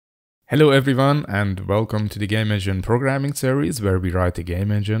Hello everyone and welcome to the Game Engine programming series where we write a game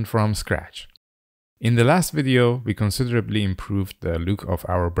engine from scratch. In the last video, we considerably improved the look of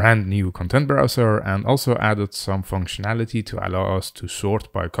our brand new content browser and also added some functionality to allow us to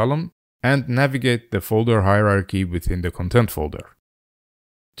sort by column and navigate the folder hierarchy within the content folder.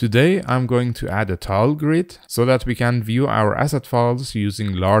 Today, I'm going to add a tile grid so that we can view our asset files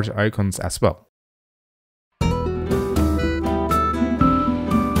using large icons as well.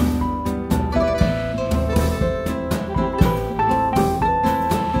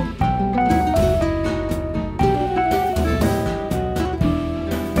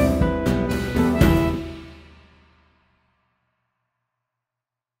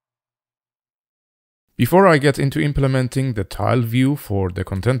 Before I get into implementing the tile view for the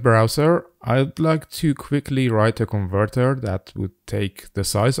content browser, I'd like to quickly write a converter that would take the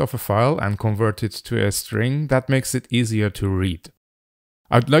size of a file and convert it to a string that makes it easier to read.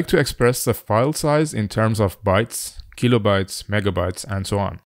 I'd like to express the file size in terms of bytes, kilobytes, megabytes, and so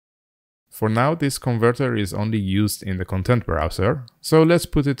on. For now, this converter is only used in the content browser, so let's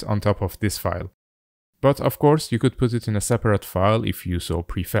put it on top of this file. But of course, you could put it in a separate file if you so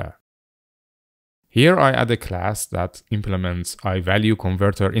prefer. Here I add a class that implements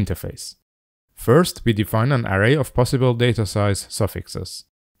iValueConverter interface. First, we define an array of possible data size suffixes,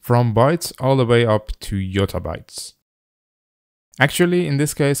 from bytes all the way up to yottabytes. Actually, in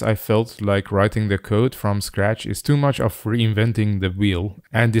this case, I felt like writing the code from scratch is too much of reinventing the wheel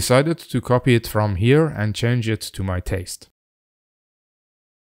and decided to copy it from here and change it to my taste.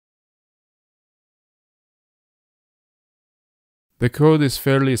 The code is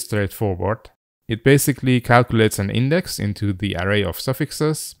fairly straightforward. It basically calculates an index into the array of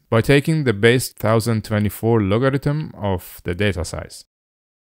suffixes by taking the base 1024 logarithm of the data size.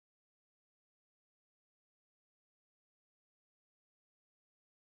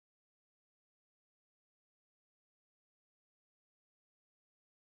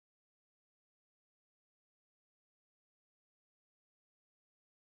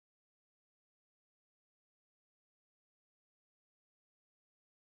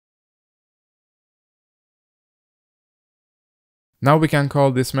 Now we can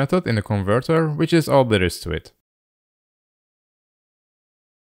call this method in a converter, which is all there is to it.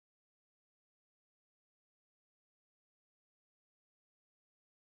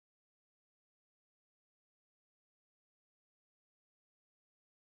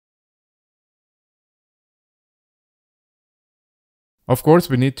 Of course,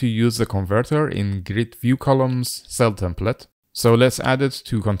 we need to use the converter in grid view columns cell template, so let's add it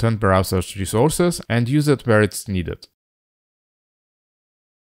to content browser's resources and use it where it's needed.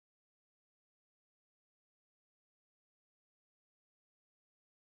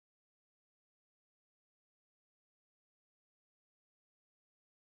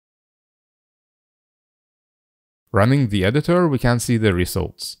 Running the editor, we can see the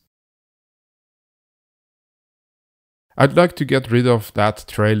results. I'd like to get rid of that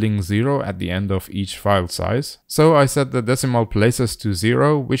trailing 0 at the end of each file size, so I set the decimal places to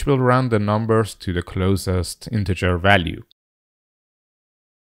 0, which will round the numbers to the closest integer value.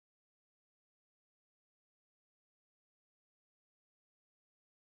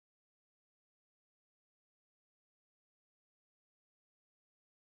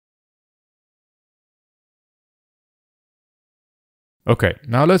 Okay,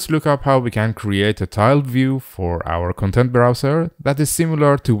 now let's look up how we can create a tiled view for our content browser that is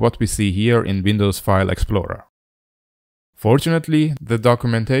similar to what we see here in Windows File Explorer. Fortunately, the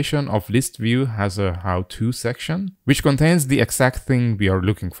documentation of list view has a how-to section, which contains the exact thing we are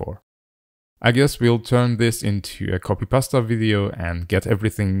looking for. I guess we'll turn this into a copypasta video and get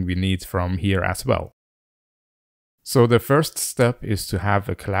everything we need from here as well. So the first step is to have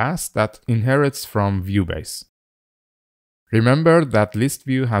a class that inherits from ViewBase. Remember that list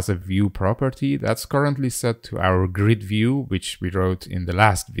view has a view property that's currently set to our grid view, which we wrote in the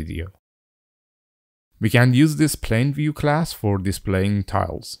last video. We can use this plain view class for displaying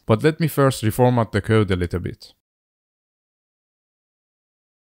tiles, but let me first reformat the code a little bit.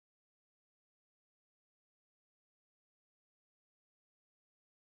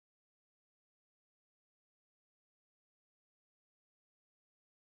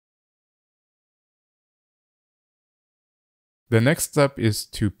 The next step is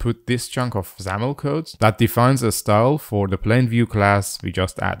to put this chunk of XAML code that defines a style for the plain view class we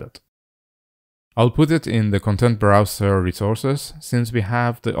just added. I'll put it in the content browser resources since we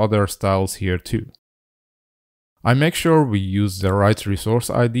have the other styles here too. I make sure we use the right resource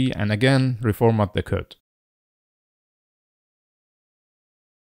ID and again reformat the code.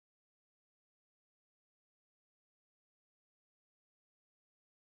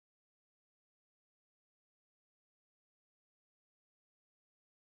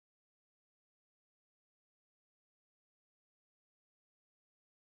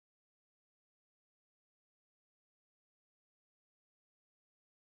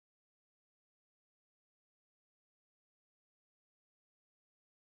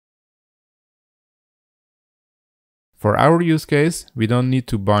 For our use case, we don't need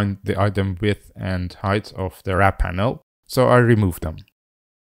to bind the item width and height of the wrap panel, so I remove them.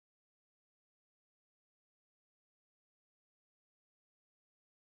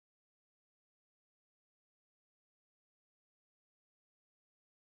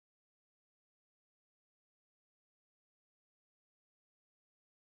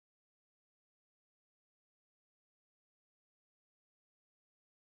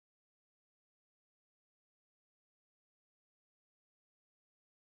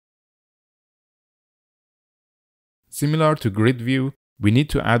 Similar to grid view, we need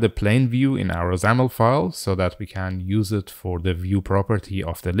to add a plane view in our XAML file so that we can use it for the view property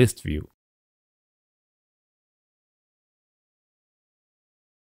of the list view.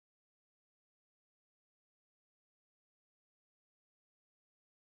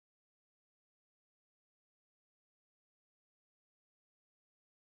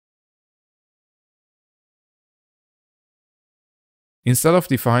 Instead of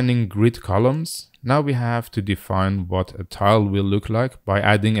defining grid columns, now we have to define what a tile will look like by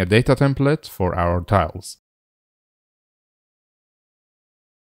adding a data template for our tiles.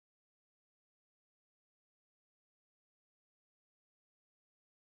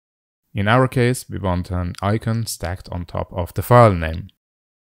 In our case, we want an icon stacked on top of the file name.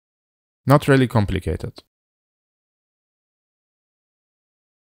 Not really complicated.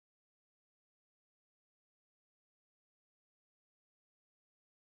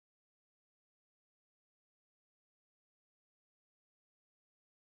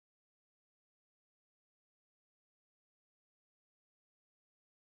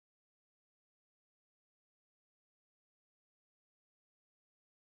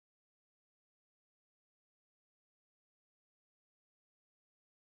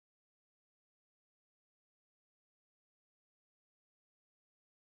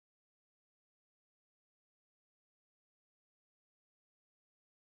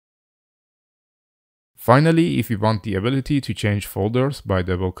 Finally, if you want the ability to change folders by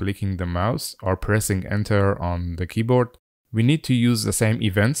double-clicking the mouse or pressing Enter on the keyboard, we need to use the same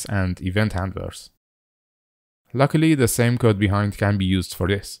events and event handlers. Luckily, the same code behind can be used for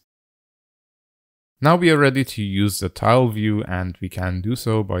this. Now we are ready to use the tile view, and we can do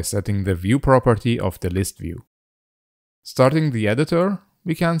so by setting the view property of the list view. Starting the editor,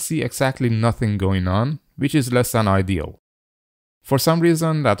 we can see exactly nothing going on, which is less than ideal. For some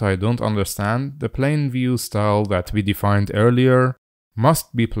reason that I don't understand, the plain view style that we defined earlier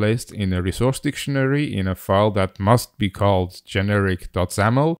must be placed in a resource dictionary in a file that must be called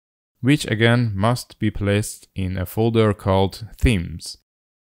generic.xaml, which again must be placed in a folder called themes.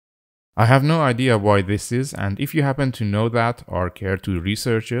 I have no idea why this is, and if you happen to know that or care to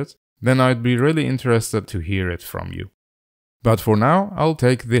research it, then I'd be really interested to hear it from you. But for now, I'll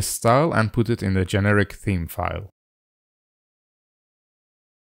take this style and put it in the generic theme file.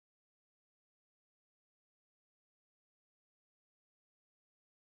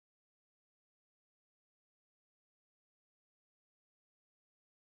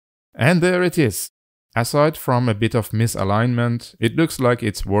 And there it is. Aside from a bit of misalignment, it looks like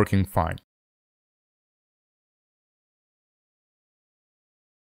it's working fine.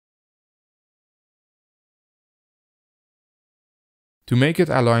 To make it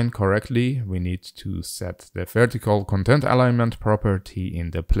align correctly, we need to set the vertical content alignment property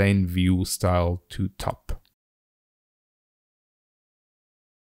in the plain view style to top.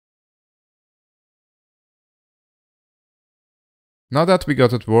 Now that we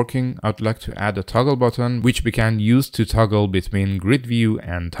got it working, I'd like to add a toggle button which we can use to toggle between grid view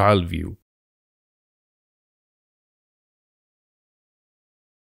and tile view.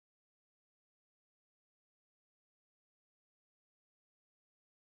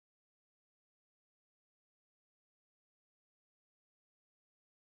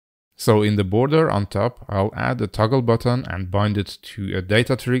 So in the border on top, I'll add a toggle button and bind it to a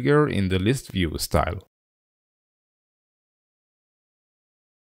data trigger in the list view style.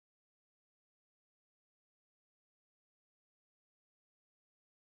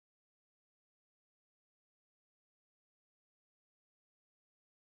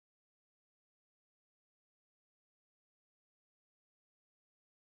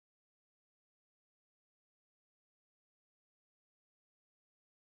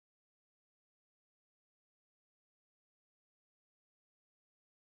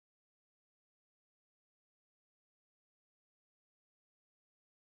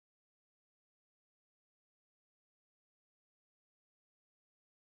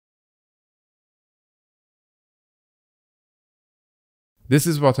 This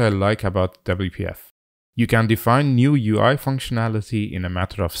is what I like about WPF. You can define new UI functionality in a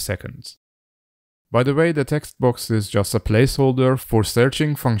matter of seconds. By the way, the text box is just a placeholder for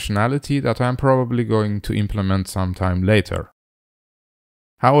searching functionality that I'm probably going to implement sometime later.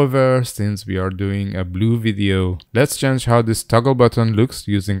 However, since we are doing a blue video, let's change how this toggle button looks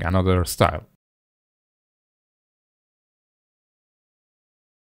using another style.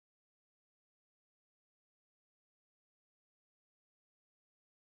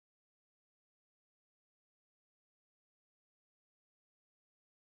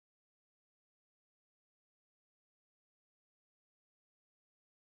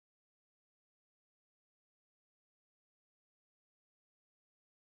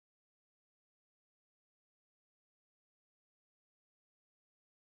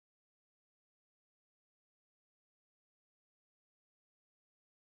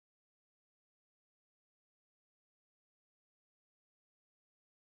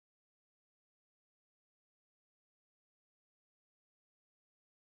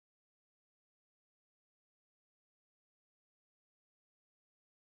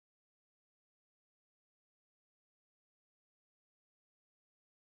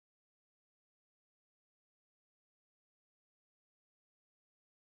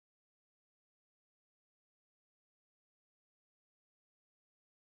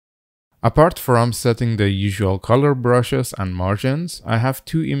 Apart from setting the usual color brushes and margins, I have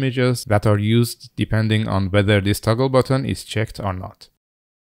two images that are used depending on whether this toggle button is checked or not.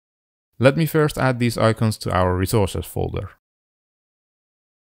 Let me first add these icons to our resources folder.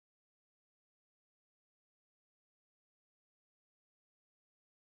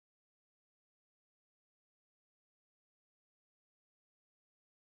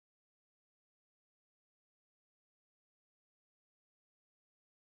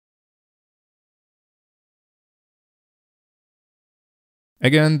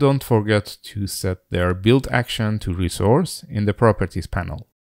 Again, don't forget to set their build action to resource in the properties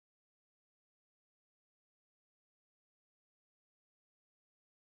panel.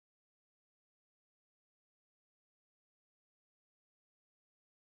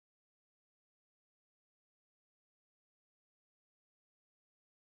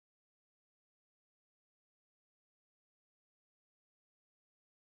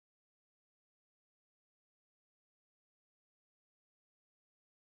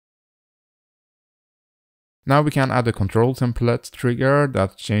 Now we can add a control template trigger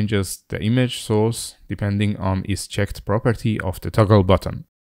that changes the image source depending on its checked property of the toggle button.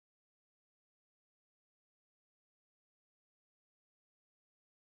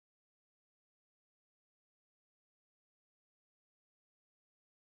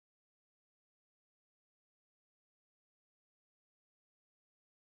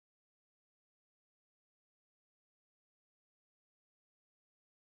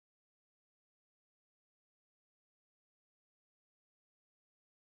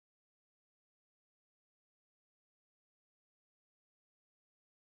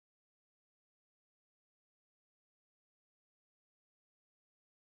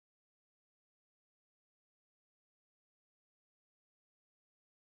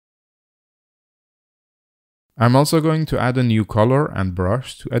 I'm also going to add a new color and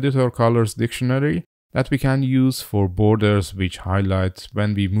brush to Editor Colors Dictionary that we can use for borders which highlight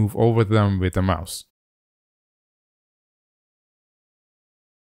when we move over them with the mouse.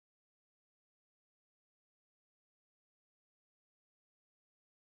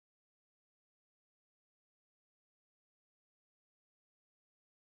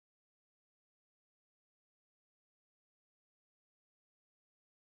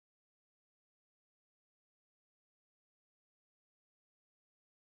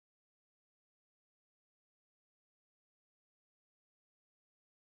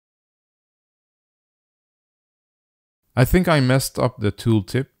 I think I messed up the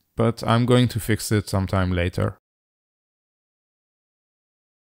tooltip, but I'm going to fix it sometime later.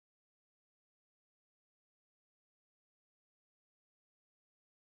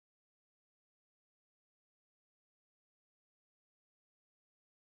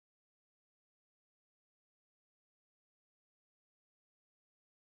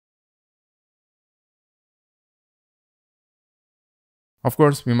 Of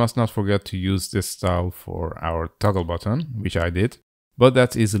course, we must not forget to use this style for our toggle button, which I did, but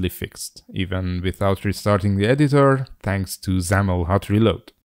that's easily fixed, even without restarting the editor, thanks to XAML hot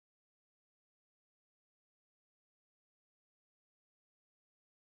reload.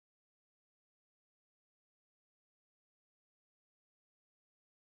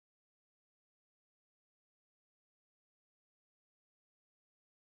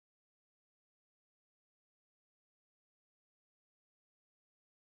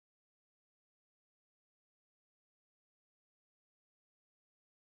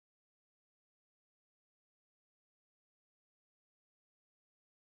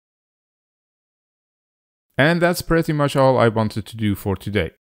 And that's pretty much all I wanted to do for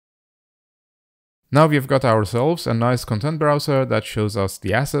today. Now we've got ourselves a nice content browser that shows us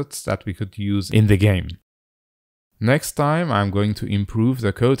the assets that we could use in the game. Next time I'm going to improve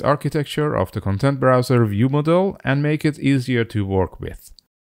the code architecture of the content browser view model and make it easier to work with.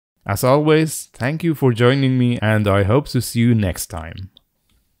 As always, thank you for joining me, and I hope to see you next time.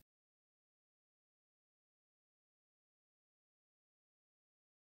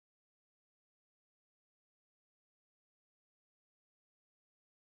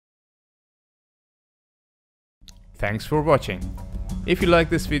 Thanks for watching. If you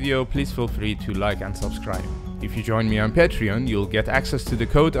like this video, please feel free to like and subscribe. If you join me on Patreon, you'll get access to the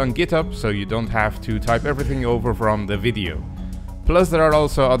code on GitHub, so you don't have to type everything over from the video. Plus, there are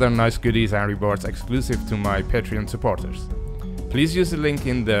also other nice goodies and rewards exclusive to my Patreon supporters. Please use the link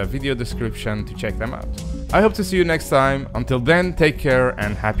in the video description to check them out. I hope to see you next time. Until then, take care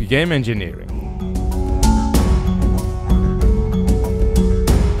and happy game engineering!